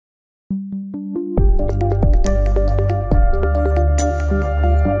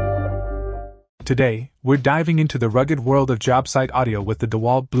Today, we're diving into the rugged world of job site audio with the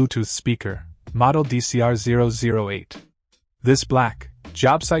DEWALT Bluetooth speaker, model DCR008. This black,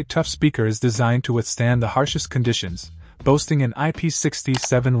 job site tough speaker is designed to withstand the harshest conditions, boasting an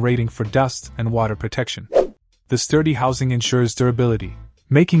IP67 rating for dust and water protection. The sturdy housing ensures durability,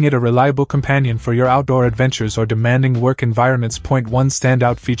 making it a reliable companion for your outdoor adventures or demanding work environments. One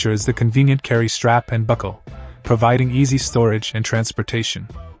standout feature is the convenient carry strap and buckle, providing easy storage and transportation.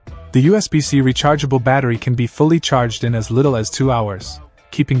 The USB-C rechargeable battery can be fully charged in as little as 2 hours,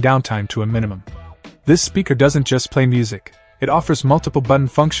 keeping downtime to a minimum. This speaker doesn't just play music, it offers multiple button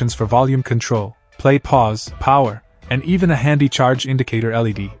functions for volume control, play, pause, power, and even a handy charge indicator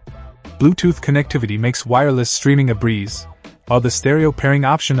LED. Bluetooth connectivity makes wireless streaming a breeze, while the stereo pairing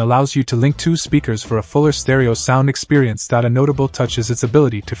option allows you to link 2 speakers for a fuller stereo sound experience. A notable touch is its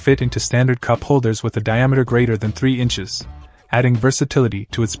ability to fit into standard cup holders with a diameter greater than 3 inches. Adding versatility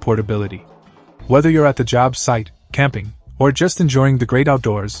to its portability. Whether you're at the job site, camping, or just enjoying the great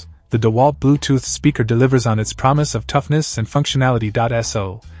outdoors, the DEWALT Bluetooth speaker delivers on its promise of toughness and functionality.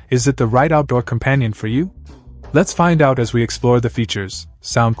 So, is it the right outdoor companion for you? Let's find out as we explore the features,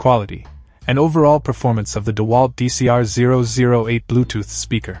 sound quality, and overall performance of the DEWALT DCR008 Bluetooth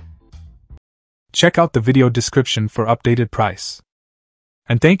speaker. Check out the video description for updated price.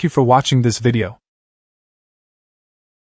 And thank you for watching this video.